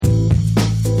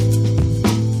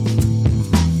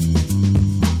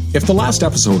If the last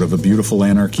episode of A Beautiful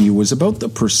Anarchy was about the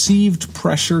perceived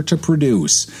pressure to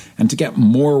produce and to get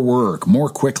more work more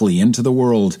quickly into the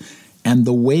world, and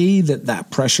the way that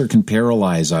that pressure can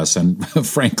paralyze us and,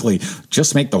 frankly,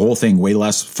 just make the whole thing way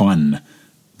less fun,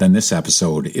 then this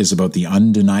episode is about the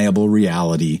undeniable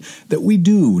reality that we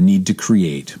do need to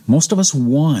create. Most of us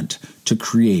want to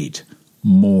create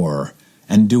more,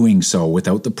 and doing so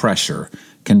without the pressure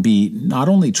can be not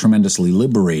only tremendously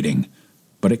liberating,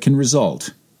 but it can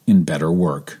result in better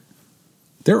work.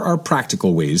 There are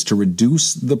practical ways to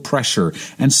reduce the pressure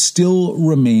and still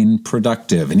remain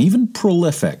productive and even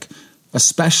prolific,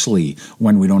 especially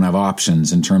when we don't have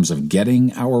options in terms of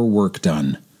getting our work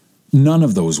done. None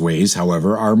of those ways,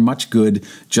 however, are much good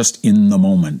just in the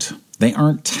moment. They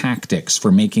aren't tactics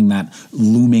for making that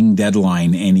looming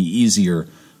deadline any easier,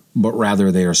 but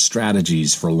rather they are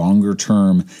strategies for longer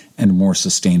term and more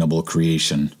sustainable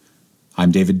creation.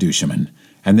 I'm David Duchemin,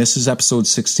 and this is episode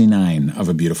 69 of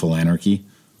A Beautiful Anarchy.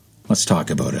 Let's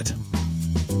talk about it.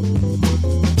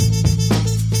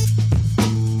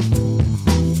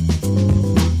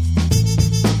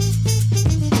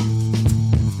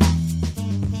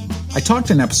 I talked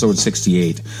in episode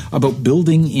 68 about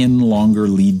building in longer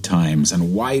lead times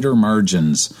and wider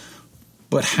margins.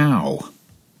 But how?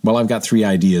 Well, I've got 3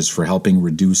 ideas for helping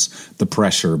reduce the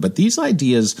pressure, but these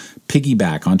ideas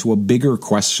piggyback onto a bigger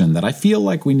question that I feel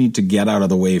like we need to get out of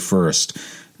the way first.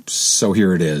 So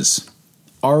here it is.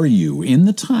 Are you, in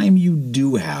the time you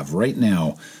do have right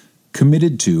now,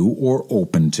 committed to or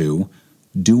open to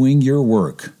doing your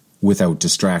work without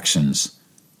distractions?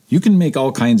 You can make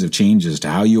all kinds of changes to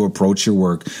how you approach your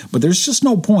work, but there's just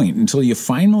no point until you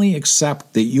finally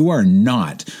accept that you are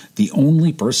not the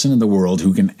only person in the world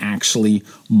who can actually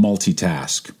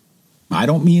multitask. I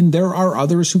don't mean there are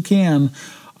others who can.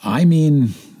 I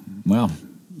mean, well,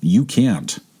 you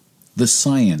can't. The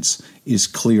science is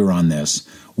clear on this.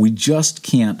 We just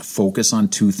can't focus on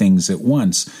 2 things at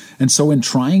once. And so in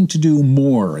trying to do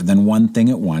more than one thing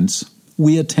at once,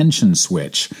 we attention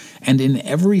switch. And in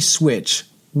every switch,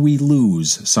 we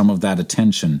lose some of that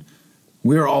attention.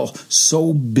 We're all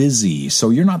so busy, so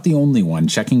you're not the only one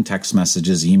checking text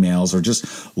messages, emails, or just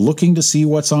looking to see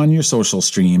what's on your social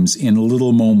streams in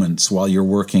little moments while you're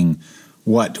working.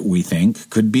 What, we think,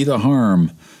 could be the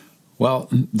harm? Well,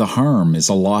 the harm is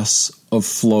a loss of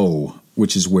flow,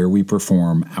 which is where we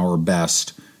perform our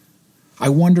best. I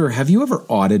wonder, have you ever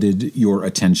audited your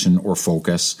attention or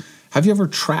focus? Have you ever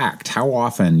tracked how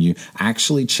often you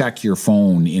actually check your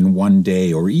phone in one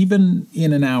day or even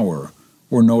in an hour?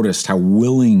 Or noticed how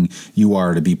willing you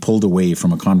are to be pulled away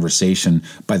from a conversation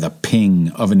by the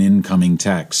ping of an incoming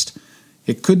text?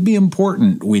 It could be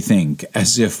important, we think,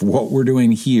 as if what we're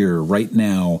doing here right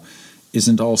now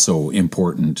isn't also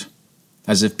important.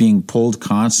 As if being pulled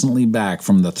constantly back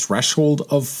from the threshold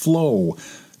of flow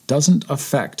doesn't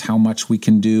affect how much we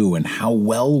can do and how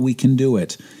well we can do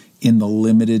it in the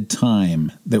limited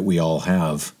time that we all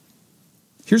have.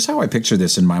 Here's how I picture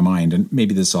this in my mind, and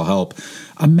maybe this will help.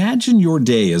 Imagine your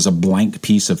day as a blank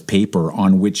piece of paper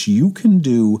on which you can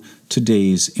do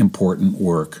today's important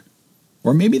work.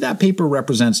 Or maybe that paper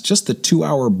represents just the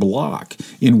 2-hour block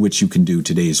in which you can do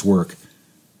today's work.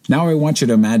 Now I want you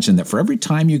to imagine that for every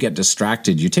time you get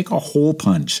distracted, you take a hole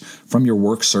punch from your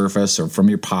work surface or from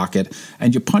your pocket,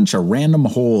 and you punch a random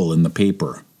hole in the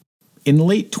paper. In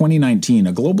late 2019,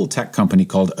 a global tech company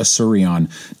called Asurion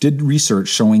did research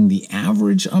showing the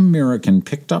average American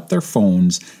picked up their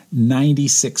phones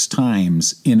 96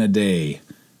 times in a day.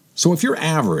 So if you're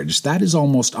average, that is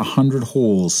almost 100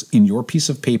 holes in your piece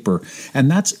of paper, and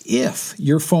that's if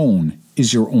your phone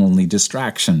is your only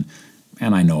distraction.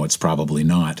 And I know it's probably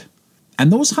not.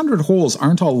 And those 100 holes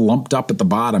aren't all lumped up at the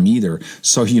bottom either,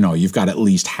 so you've got at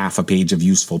least half a page of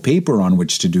useful paper on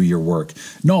which to do your work.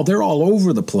 No, they're all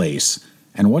over the place.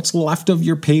 And what's left of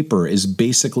your paper is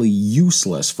basically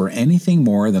useless for anything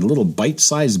more than little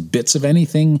bite-sized bits of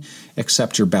anything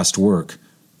except your best work.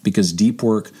 Because deep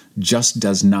work just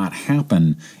does not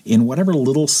happen in whatever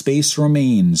little space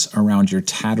remains around your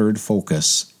tattered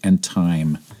focus and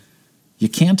time. You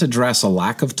can't address a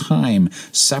lack of time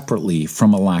separately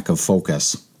from a lack of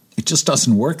focus. It just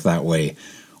doesn't work that way.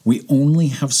 We only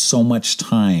have so much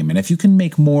time, and if you can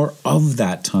make more of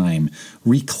that time,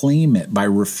 reclaim it by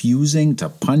refusing to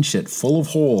punch it full of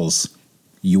holes,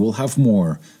 you will have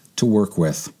more to work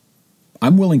with.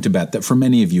 I'm willing to bet that for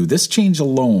many of you, this change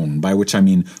alone, by which I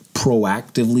mean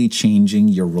proactively changing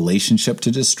your relationship to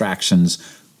distractions,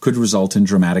 could result in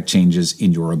dramatic changes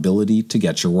in your ability to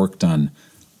get your work done.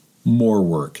 More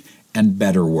work and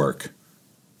better work.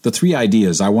 The 3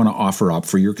 ideas I want to offer up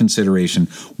for your consideration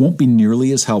won't be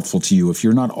nearly as helpful to you if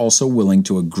you're not also willing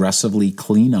to aggressively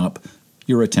clean up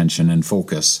your attention and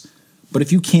focus. But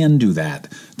if you can do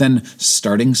that, then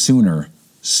starting sooner,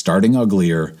 starting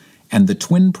uglier, and the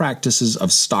twin practices of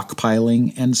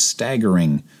stockpiling and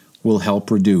staggering will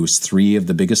help reduce 3 of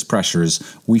the biggest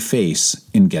pressures we face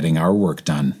in getting our work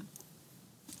done.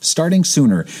 Starting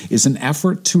sooner is an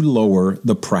effort to lower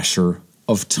the pressure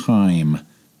of time.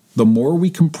 The more we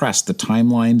compress the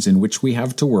timelines in which we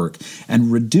have to work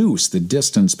and reduce the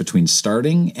distance between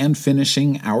starting and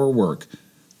finishing our work,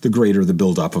 the greater the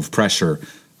buildup of pressure,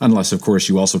 unless, of course,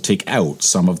 you also take out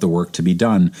some of the work to be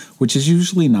done, which is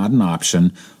usually not an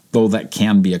option, though that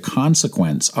can be a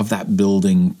consequence of that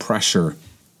building pressure.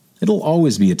 It'll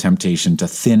always be a temptation to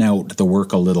thin out the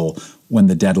work a little when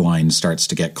the deadline starts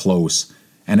to get close.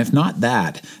 And if not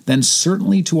that, then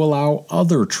certainly to allow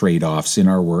other trade-offs in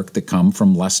our work that come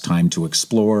from less time to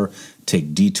explore,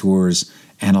 take detours,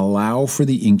 and allow for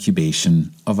the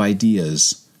incubation of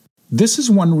ideas. This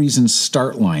is one reason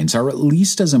start lines are at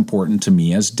least as important to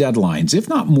me as deadlines, if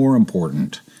not more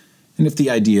important. And if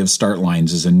the idea of start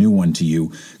lines is a new one to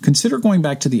you, consider going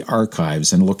back to the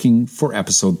archives and looking for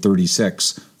episode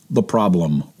 36, The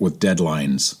Problem with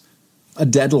Deadlines. A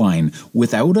deadline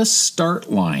without a start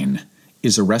line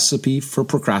is a recipe for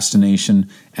procrastination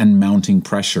and mounting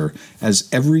pressure, as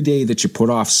every day that you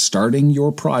put off starting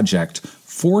your project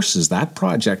forces that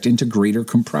project into greater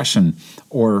compression,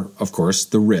 or, of course,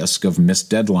 the risk of missed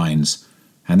deadlines.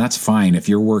 And that's fine if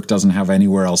your work doesn't have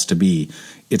anywhere else to be.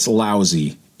 It's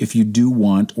lousy if you do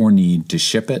want or need to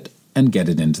ship it and get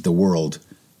it into the world.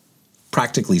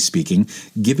 Practically speaking,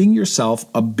 giving yourself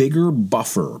a bigger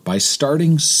buffer by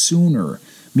starting sooner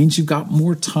means you've got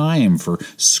more time for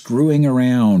screwing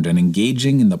around and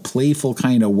engaging in the playful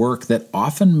kind of work that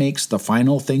often makes the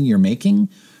final thing you're making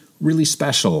really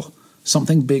special,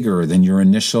 something bigger than your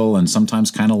initial and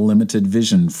sometimes kind of limited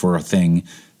vision for a thing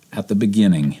at the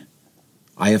beginning.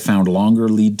 I have found longer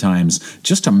lead times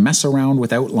just to mess around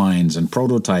with outlines and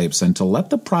prototypes and to let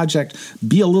the project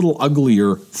be a little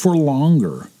uglier for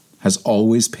longer has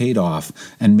always paid off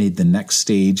and made the next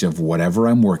stage of whatever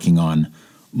I'm working on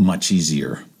much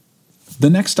easier. The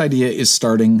next idea is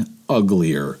starting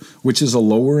uglier, which is a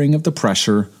lowering of the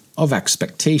pressure of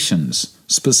expectations,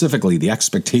 specifically the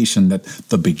expectation that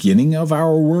the beginning of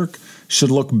our work should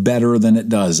look better than it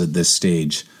does at this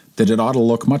stage, that it ought to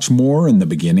look much more in the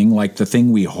beginning like the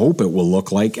thing we hope it will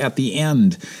look like at the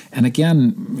end. And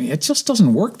again, it just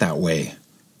doesn't work that way.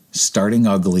 Starting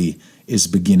ugly is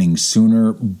beginning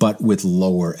sooner but with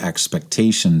lower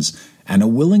expectations and a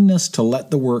willingness to let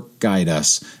the work guide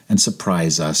us and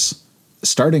surprise us.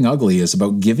 Starting ugly is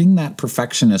about giving that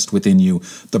perfectionist within you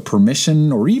the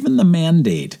permission or even the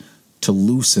mandate to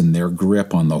loosen their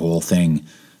grip on the whole thing,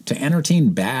 to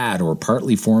entertain bad or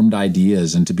partly formed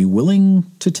ideas, and to be willing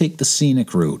to take the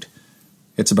scenic route.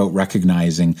 It's about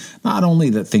recognizing not only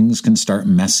that things can start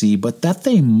messy, but that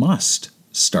they must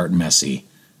start messy.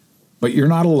 But you're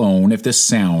not alone if this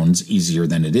sounds easier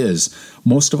than it is.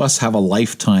 Most of us have a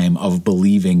lifetime of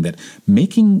believing that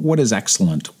making what is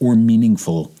excellent or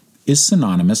meaningful is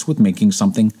synonymous with making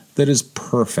something that is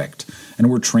perfect,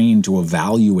 and we're trained to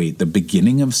evaluate the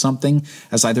beginning of something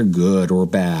as either good or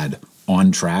bad,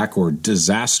 on track or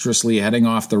disastrously heading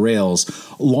off the rails,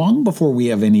 long before we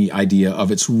have any idea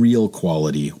of its real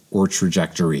quality or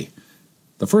trajectory.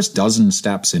 The first dozen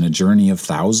steps in a journey of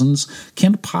thousands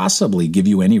can't possibly give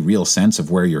you any real sense of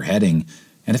where you're heading,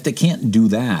 and if they can't do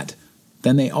that,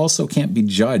 then they also can't be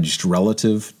judged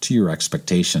relative to your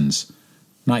expectations.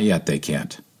 Not yet they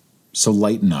can't. So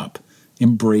lighten up,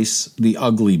 embrace the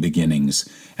ugly beginnings,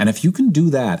 and if you can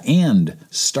do that and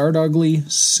start ugly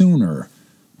sooner,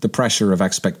 the pressure of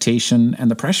expectation and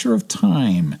the pressure of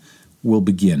time will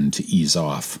begin to ease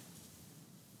off.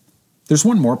 There's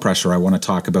one more pressure I want to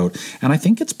talk about, and I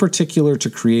think it's particular to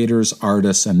creators,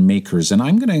 artists, and makers, and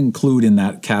I'm going to include in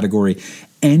that category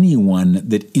anyone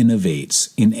that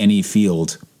innovates in any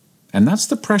field. And that's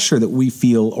the pressure that we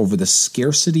feel over the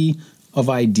scarcity of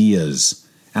ideas.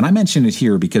 And I mention it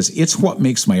here because it's what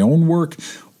makes my own work,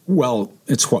 well,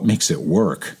 it's what makes it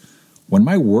work. When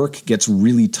my work gets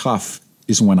really tough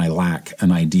is when I lack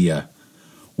an idea.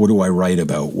 What do I write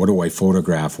about? What do I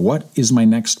photograph? What is my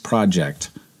next project?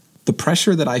 The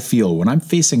pressure that I feel when I'm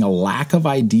facing a lack of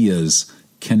ideas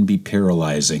can be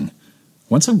paralyzing.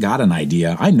 Once I've got an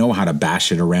idea, I know how to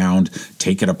bash it around,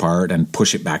 take it apart, and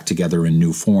push it back together in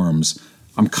new forms.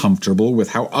 I'm comfortable with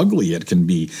how ugly it can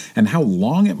be and how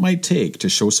long it might take to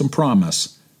show some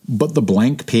promise. But the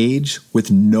blank page with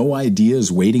no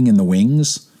ideas waiting in the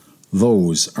wings,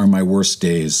 those are my worst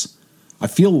days. I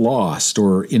feel lost,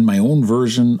 or in my own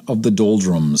version of the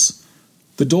doldrums.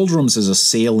 The doldrums is a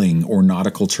sailing or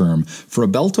nautical term for a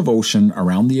belt of ocean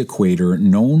around the equator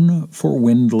known for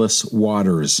windless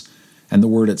waters, and the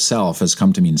word itself has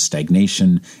come to mean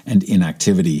stagnation and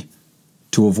inactivity.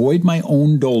 To avoid my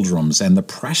own doldrums and the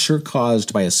pressure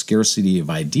caused by a scarcity of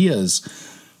ideas,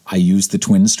 I use the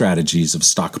twin strategies of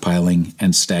stockpiling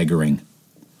and staggering.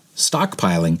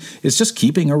 Stockpiling is just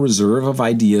keeping a reserve of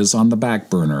ideas on the back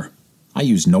burner. I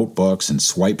use notebooks and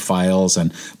swipe files,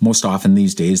 and most often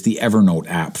these days the Evernote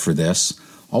app for this,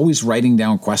 always writing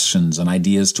down questions and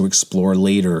ideas to explore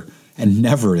later, and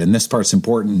never, and this part's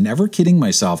important, never kidding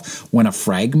myself when a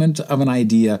fragment of an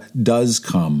idea does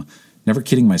come, never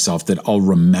kidding myself that I'll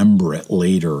remember it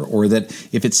later, or that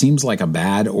if it seems like a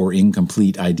bad or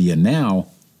incomplete idea now,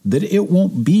 that it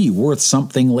won't be worth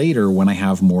something later when I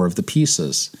have more of the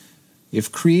pieces.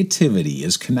 If creativity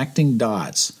is connecting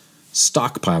dots,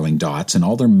 stockpiling dots in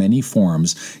all their many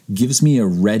forms gives me a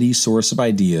ready source of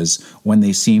ideas when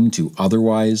they seem to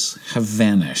otherwise have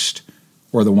vanished,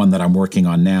 or the one that I'm working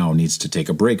on now needs to take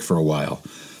a break for a while.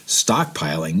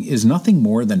 Stockpiling is nothing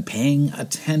more than paying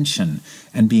attention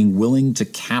and being willing to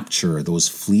capture those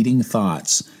fleeting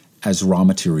thoughts as raw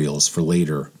materials for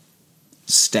later.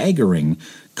 Staggering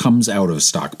comes out of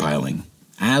stockpiling.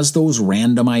 As those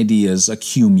random ideas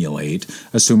accumulate,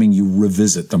 assuming you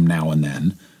revisit them now and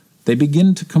then, they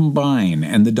begin to combine,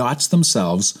 and the dots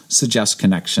themselves suggest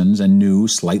connections and new,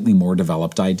 slightly more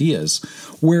developed ideas,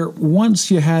 where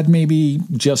once you had maybe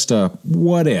just a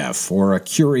what if or a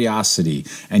curiosity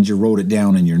and you wrote it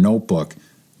down in your notebook,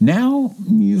 now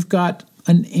you've got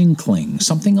an inkling,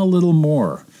 something a little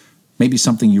more. Maybe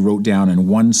something you wrote down in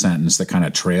one sentence that kind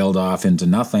of trailed off into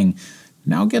nothing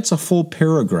now gets a full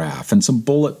paragraph and some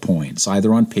bullet points,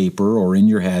 either on paper or in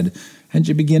your head, and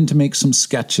you begin to make some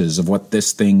sketches of what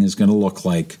this thing is going to look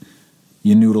like.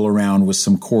 You noodle around with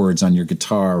some chords on your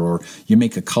guitar, or you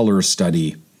make a color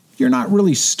study. You're not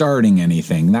really starting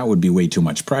anything. That would be way too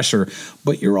much pressure,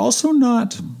 but you're also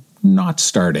not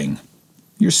starting.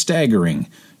 You're staggering.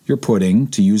 You're putting,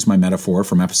 to use my metaphor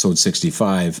from episode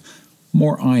 65,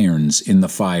 more irons in the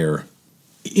fire.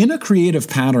 In a creative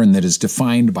pattern that is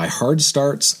defined by hard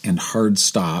starts and hard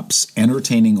stops,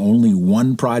 entertaining only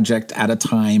one project at a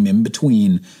time in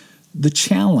between, the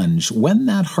challenge, when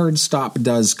that hard stop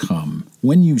does come,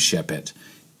 when you ship it,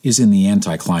 is in the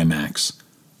anticlimax.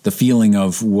 The feeling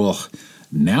of, well,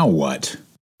 now what?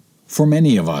 For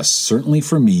many of us, certainly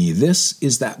for me, this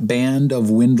is that band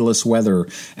of windless weather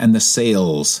and the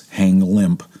sails hang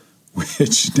limp,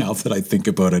 which, now that I think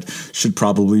about it, should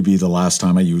probably be the last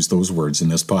time I use those words in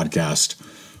this podcast.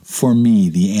 For me,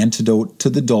 the antidote to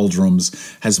the doldrums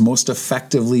has most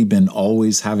effectively been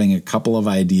always having a couple of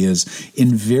ideas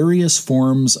in various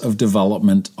forms of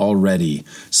development already,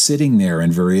 sitting there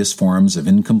in various forms of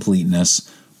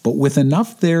incompleteness, but with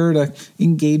enough there to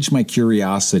engage my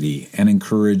curiosity and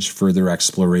encourage further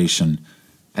exploration.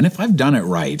 And if I've done it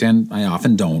right, and I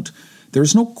often don't,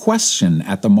 there's no question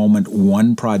at the moment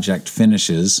one project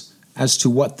finishes as to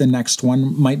what the next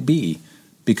one might be,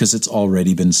 because it's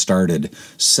already been started,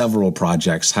 several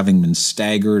projects having been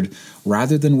staggered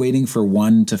rather than waiting for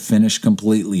one to finish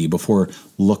completely before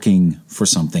looking for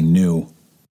something new.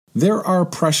 There are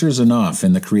pressures enough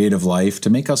in the creative life to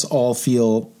make us all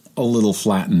feel a little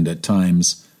flattened at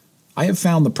times. I have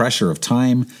found the pressure of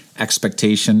time,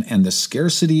 expectation, and the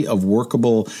scarcity of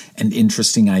workable and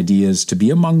interesting ideas to be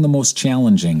among the most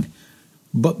challenging.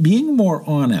 But being more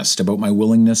honest about my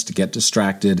willingness to get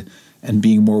distracted and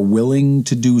being more willing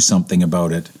to do something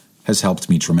about it has helped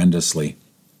me tremendously.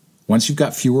 Once you've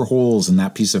got fewer holes in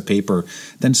that piece of paper,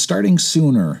 then starting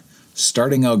sooner,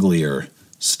 starting uglier,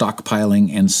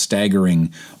 stockpiling and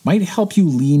staggering might help you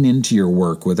lean into your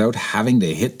work without having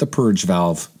to hit the purge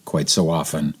valve quite so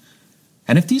often.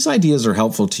 And if these ideas are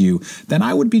helpful to you, then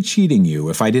I would be cheating you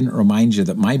if I didn't remind you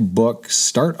that my book,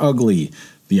 Start Ugly,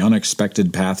 The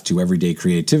Unexpected Path to Everyday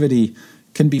Creativity,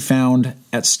 can be found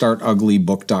at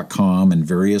startuglybook.com in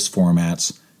various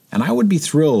formats, and I would be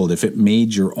thrilled if it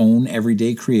made your own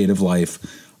everyday creative life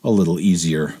a little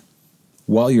easier.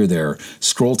 While you're there,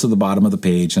 scroll to the bottom of the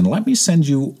page and let me send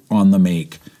you on the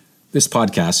make. This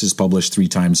podcast is published 3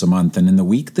 times a month, and in the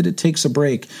week that it takes a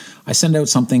break, I send out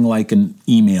something like an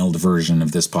emailed version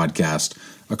of this podcast,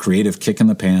 a creative kick in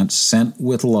the pants sent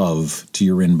with love to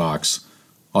your inbox.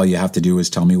 All you have to do is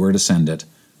tell me where to send it.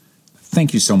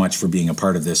 Thank you so much for being a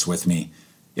part of this with me.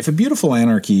 If A Beautiful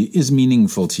Anarchy is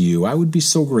meaningful to you, I would be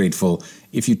so grateful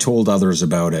if you told others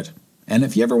about it. And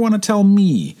if you ever want to tell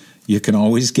me, you can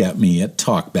always get me at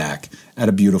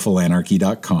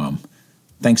talkback@abeautifulanarchy.com.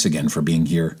 Thanks again for being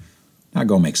here. Now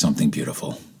go make something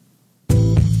beautiful.